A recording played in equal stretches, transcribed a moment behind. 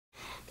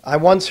I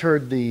once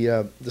heard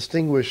the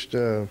distinguished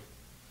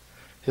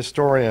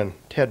historian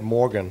Ted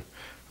Morgan,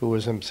 who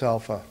was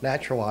himself a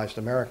naturalized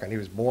American, he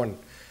was born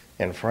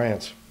in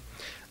France,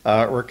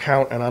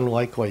 recount an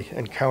unlikely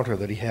encounter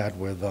that he had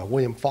with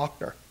William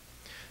Faulkner.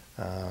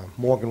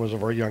 Morgan was a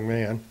very young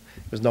man.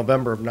 It was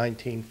November of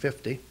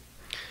 1950,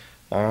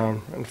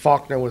 and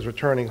Faulkner was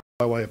returning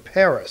by way of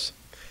Paris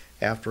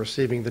after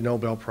receiving the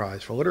Nobel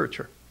Prize for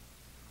Literature.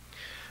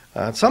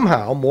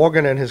 Somehow,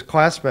 Morgan and his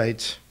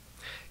classmates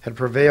had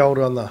prevailed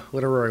on the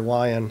literary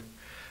lion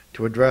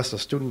to address a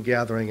student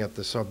gathering at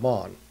the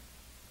Sorbonne.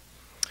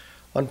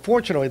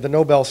 Unfortunately, the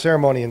Nobel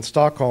ceremony in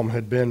Stockholm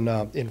had been,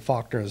 in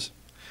Faulkner's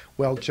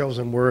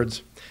well-chosen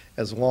words,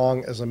 as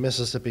long as a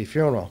Mississippi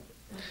funeral,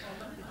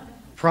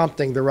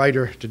 prompting the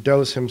writer to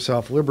dose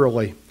himself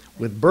liberally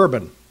with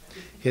bourbon,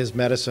 his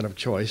medicine of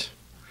choice.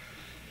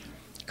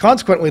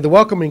 Consequently, the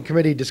welcoming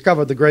committee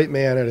discovered the great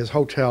man at his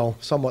hotel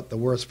somewhat the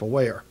worse for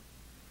wear.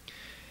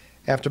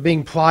 After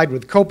being plied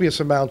with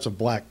copious amounts of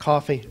black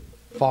coffee,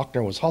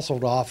 Faulkner was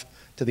hustled off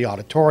to the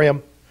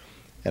auditorium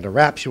and a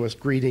rapturous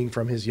greeting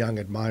from his young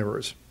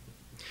admirers.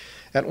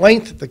 At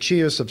length, the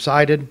cheers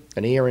subsided,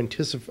 an air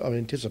of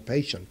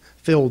anticipation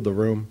filled the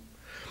room.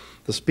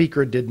 The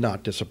speaker did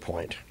not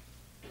disappoint.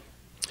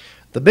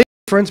 The big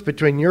difference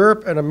between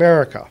Europe and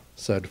America,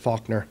 said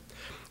Faulkner,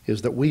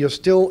 is that we are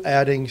still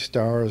adding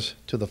stars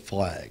to the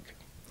flag.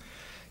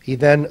 He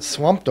then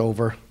slumped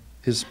over,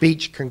 his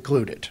speech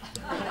concluded.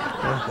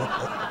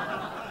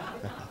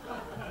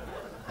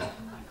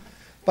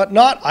 But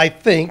not, I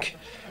think,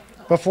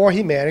 before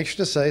he managed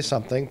to say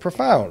something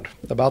profound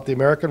about the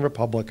American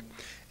Republic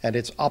and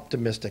its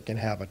optimistic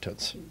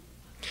inhabitants.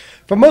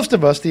 For most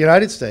of us, the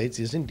United States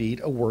is indeed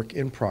a work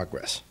in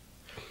progress.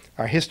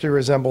 Our history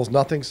resembles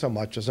nothing so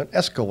much as an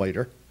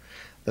escalator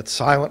that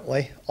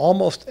silently,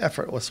 almost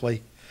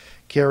effortlessly,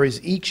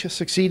 carries each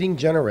succeeding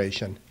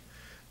generation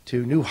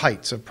to new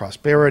heights of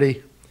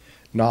prosperity,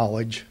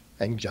 knowledge,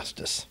 and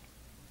justice.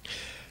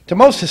 To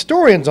most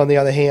historians, on the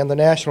other hand, the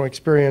national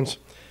experience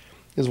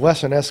is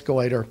less an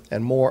escalator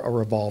and more a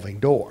revolving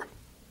door,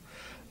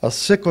 a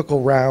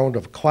cyclical round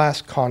of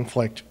class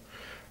conflict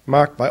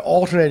marked by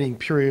alternating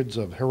periods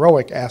of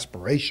heroic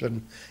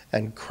aspiration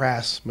and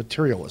crass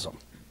materialism.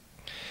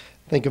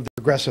 Think of the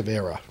Progressive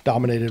era,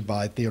 dominated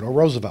by Theodore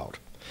Roosevelt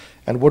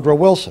and Woodrow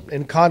Wilson,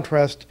 in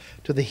contrast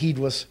to the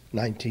heedless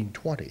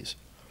 1920s.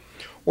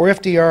 Or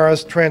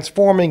FDR's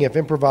transforming, if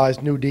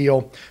improvised, New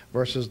Deal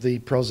versus the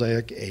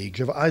prosaic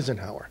age of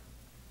Eisenhower.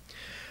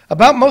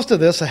 About most of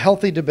this, a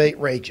healthy debate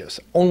rages.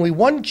 Only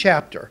one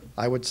chapter,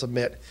 I would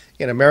submit,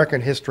 in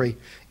American history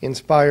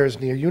inspires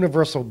near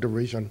universal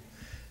derision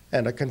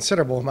and a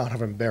considerable amount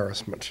of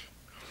embarrassment.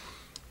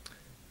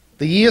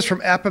 The years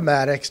from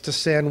Appomattox to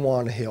San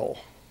Juan Hill,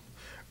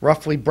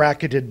 roughly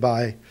bracketed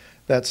by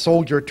that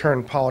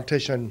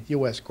soldier-turned-politician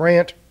U.S.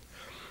 Grant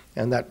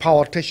and that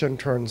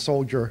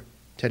politician-turned-soldier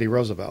Teddy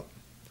Roosevelt.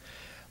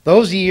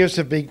 Those years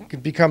have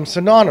become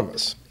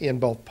synonymous in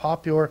both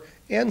popular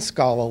and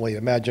scholarly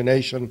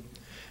imagination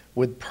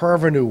with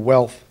parvenu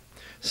wealth,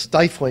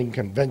 stifling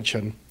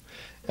convention,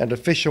 and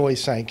officially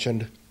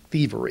sanctioned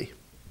thievery.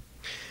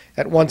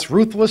 At once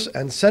ruthless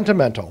and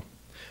sentimental,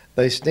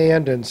 they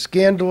stand in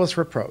scandalous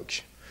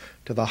reproach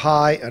to the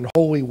high and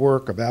holy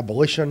work of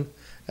abolition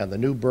and the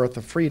new birth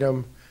of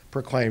freedom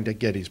proclaimed at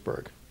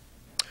Gettysburg.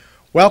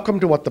 Welcome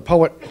to what the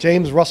poet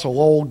James Russell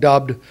Lowell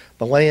dubbed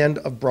the land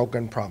of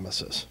broken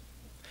promises.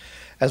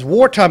 As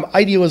wartime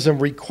idealism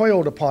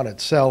recoiled upon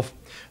itself,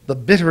 the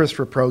bitterest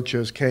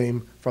reproaches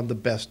came from the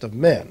best of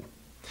men.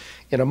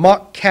 In a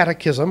mock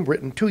catechism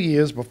written 2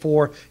 years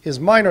before his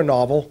minor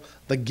novel,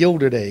 The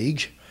Gilded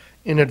Age,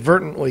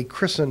 inadvertently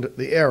christened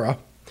The Era,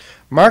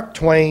 Mark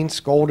Twain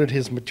scolded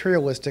his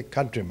materialistic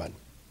countrymen.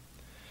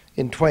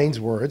 In Twain's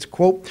words,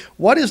 quote,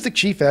 "What is the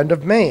chief end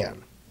of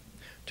man?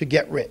 To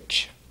get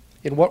rich.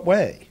 In what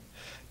way?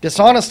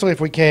 Dishonestly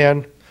if we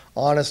can,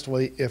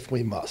 honestly if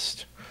we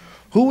must.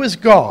 Who is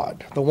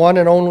God? The one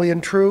and only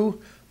and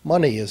true?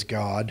 Money is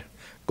God.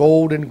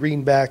 Gold and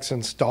greenbacks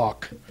and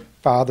stock,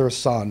 Father,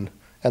 Son,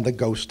 and the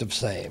ghost of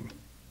same."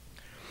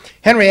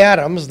 Henry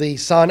Adams, the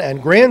son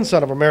and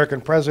grandson of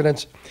American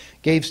presidents,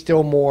 gave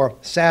still more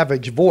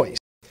savage voice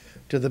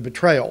to the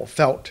betrayal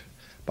felt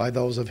by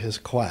those of his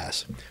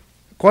class.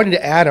 According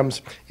to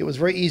Adams, it was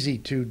very easy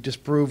to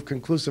disprove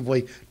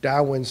conclusively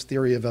Darwin's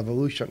theory of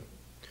evolution.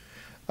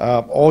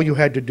 All you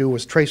had to do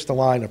was trace the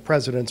line of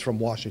presidents from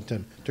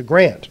Washington to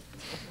Grant.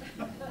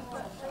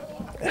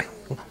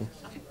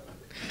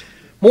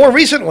 More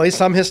recently,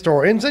 some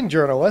historians and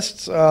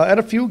journalists and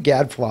a few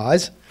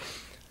gadflies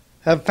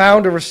have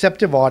found a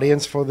receptive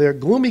audience for their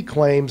gloomy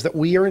claims that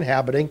we are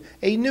inhabiting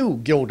a new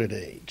Gilded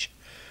Age,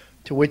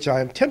 to which I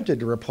am tempted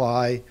to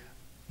reply,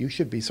 you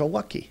should be so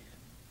lucky.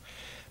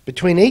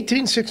 Between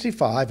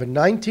 1865 and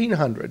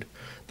 1900,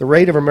 the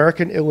rate of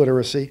American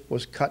illiteracy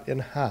was cut in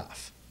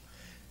half,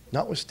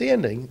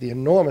 notwithstanding the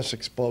enormous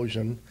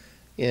explosion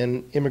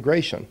in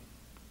immigration.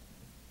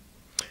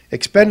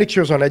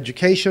 Expenditures on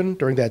education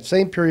during that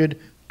same period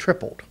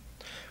tripled.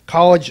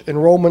 College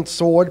enrollment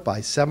soared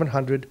by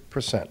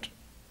 700%.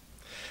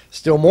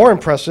 Still more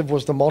impressive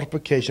was the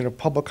multiplication of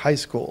public high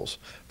schools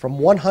from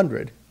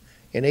 100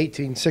 in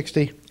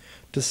 1860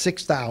 to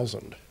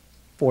 6,000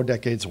 4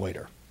 decades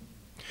later.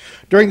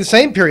 During the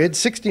same period,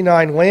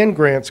 69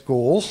 land-grant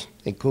schools,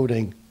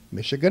 including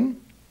Michigan,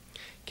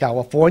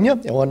 California,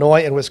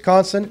 Illinois, and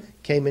Wisconsin,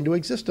 came into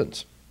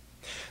existence.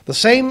 The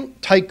same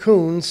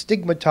tycoons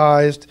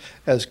stigmatized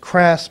as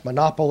crass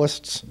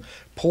monopolists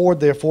poured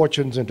their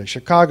fortunes into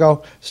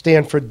Chicago,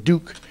 Stanford,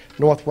 Duke,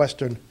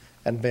 Northwestern,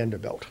 and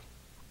Vanderbilt.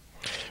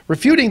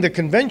 Refuting the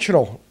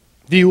conventional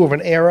view of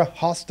an era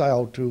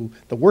hostile to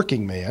the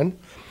working man,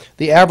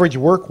 the average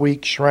work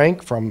week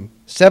shrank from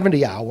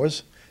 70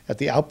 hours at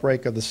the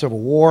outbreak of the Civil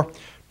War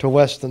to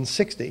less than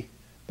 60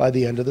 by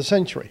the end of the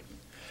century.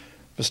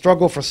 The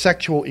struggle for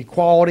sexual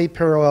equality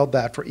paralleled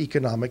that for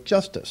economic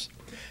justice,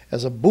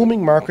 as a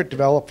booming market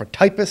developed for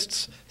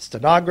typists,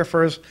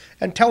 stenographers,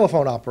 and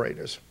telephone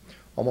operators,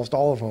 almost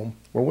all of whom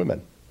were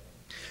women.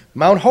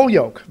 Mount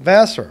Holyoke,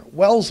 Vassar,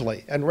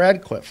 Wellesley, and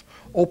Radcliffe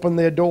opened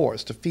their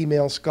doors to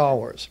female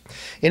scholars.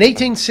 In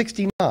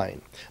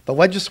 1869, the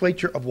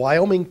legislature of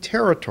Wyoming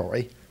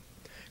Territory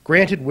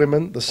granted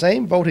women the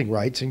same voting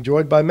rights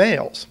enjoyed by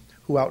males,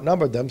 who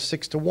outnumbered them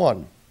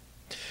 6-1.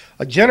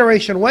 A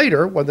generation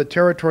later, when the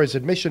territory's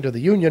admission to the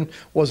Union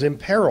was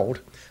imperiled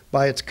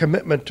by its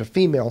commitment to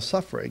female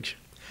suffrage,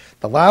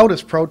 the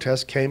loudest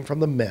protest came from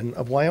the men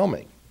of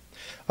Wyoming,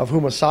 of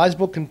whom a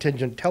sizable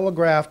contingent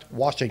telegraphed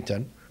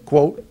Washington,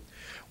 quote,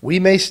 "We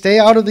may stay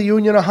out of the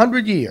Union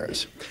 100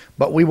 years,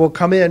 but we will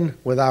come in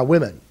with our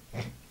women."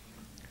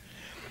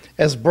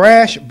 As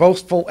brash,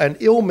 boastful, and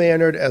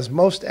ill-mannered as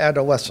most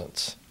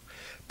adolescents,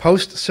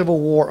 post-Civil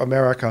War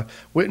America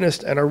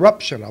witnessed an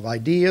eruption of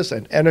ideas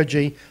and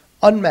energy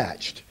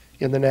unmatched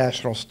in the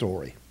national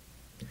story.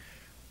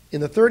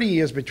 In the 30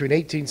 years between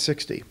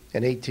 1860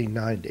 and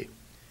 1890,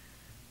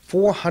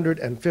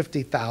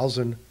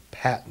 450,000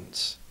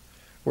 patents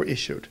were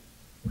issued.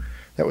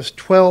 That was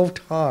 12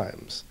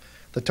 times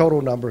the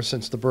total number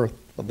since the birth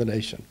of the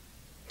nation.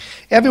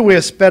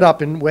 Everywhere sped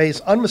up in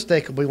ways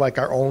unmistakably like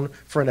our own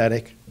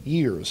frenetic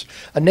years.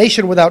 A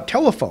nation without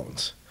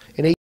telephones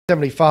in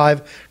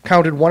 1875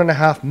 counted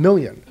 1.5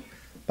 million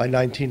by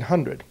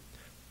 1900.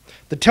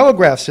 The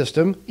telegraph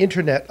system,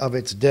 internet of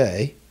its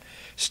day,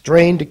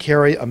 strained to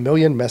carry 1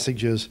 million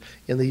messages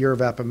in the year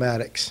of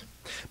Appomattox.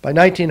 By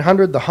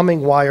 1900, the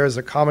humming wires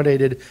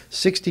accommodated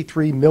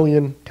 63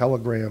 million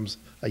telegrams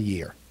a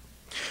year.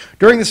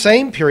 During the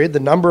same period, the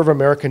number of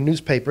American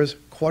newspapers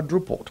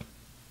quadrupled.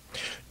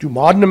 Do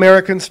modern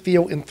Americans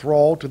feel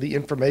enthralled to the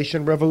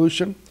information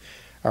revolution?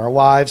 Our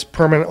lives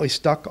permanently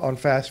stuck on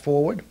fast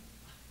forward?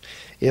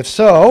 If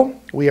so,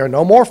 we are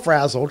no more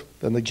frazzled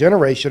than the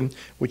generation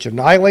which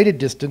annihilated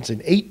distance in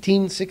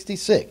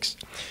 1866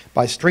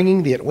 by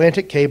stringing the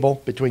Atlantic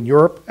cable between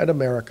Europe and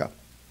America,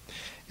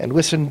 and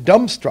listened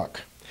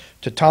dumbstruck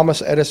to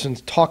Thomas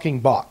Edison's talking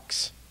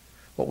box,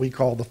 what we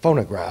call the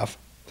phonograph,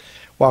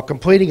 while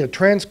completing a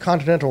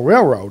transcontinental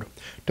railroad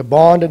to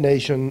bond a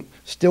nation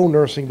still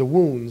nursing the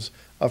wounds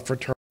of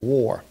fraternal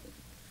war.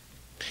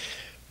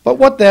 But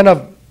what then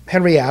of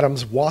Henry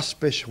Adams'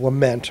 waspish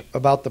lament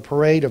about the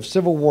parade of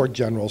Civil War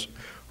generals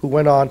who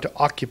went on to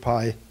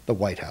occupy the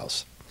White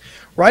House?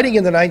 Writing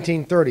in the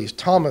 1930s,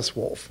 Thomas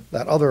Wolfe,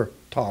 that other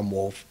Tom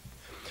Wolfe,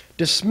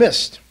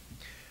 dismissed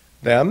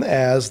them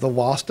as the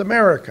lost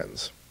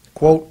Americans,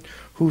 quote,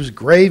 whose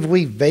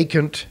gravely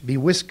vacant,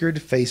 bewhiskered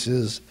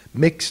faces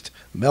mixed,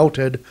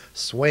 melted,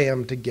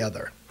 swam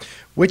together.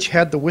 Which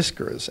had the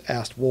whiskers,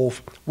 asked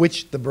Wolfe,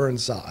 which the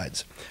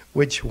Burnsides,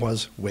 which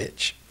was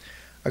which?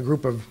 A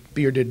group of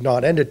bearded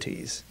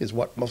nonentities is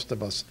what most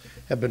of us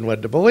have been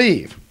led to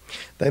believe.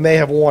 They may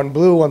have worn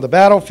blue on the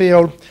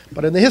battlefield,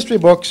 but in the history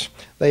books,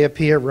 they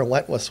appear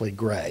relentlessly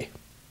gray.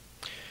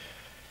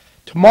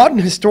 To modern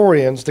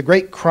historians, the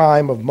great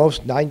crime of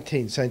most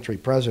 19th century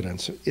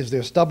presidents is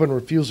their stubborn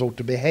refusal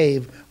to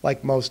behave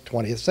like most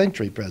 20th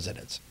century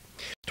presidents.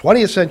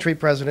 20th century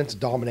presidents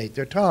dominate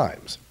their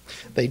times.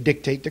 They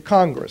dictate to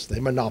Congress. They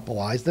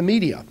monopolize the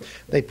media.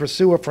 They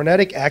pursue a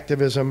frenetic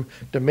activism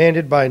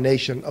demanded by a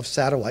nation of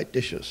satellite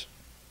dishes.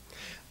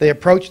 They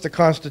approach the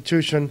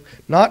Constitution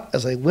not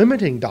as a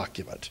limiting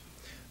document,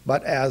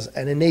 but as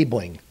an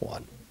enabling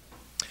one.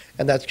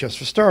 And that's just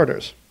for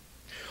starters.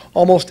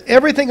 Almost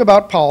everything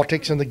about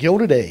politics in the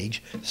Gilded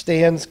Age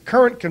stands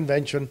current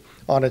convention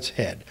on its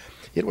head.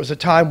 It was a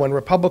time when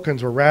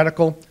Republicans were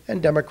radical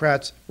and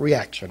Democrats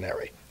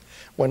reactionary,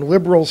 when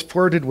liberals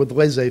flirted with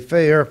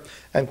laissez-faire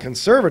and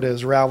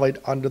conservatives rallied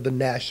under the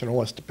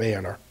nationalist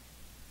banner.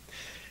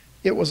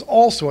 It was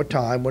also a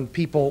time when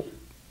people,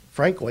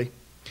 frankly,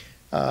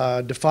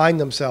 defined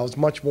themselves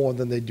much more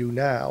than they do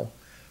now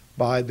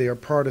by their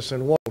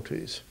partisan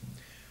loyalties.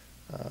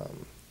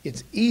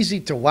 It's easy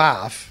to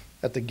laugh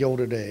at the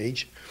Gilded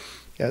Age,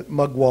 at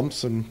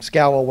mugwumps and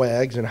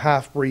scalawags and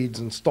half-breeds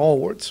and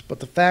stalwarts,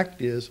 but the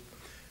fact is,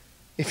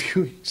 if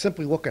you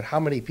simply look at how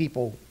many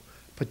people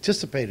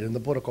participated in the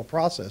political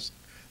process,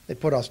 they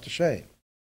put us to shame.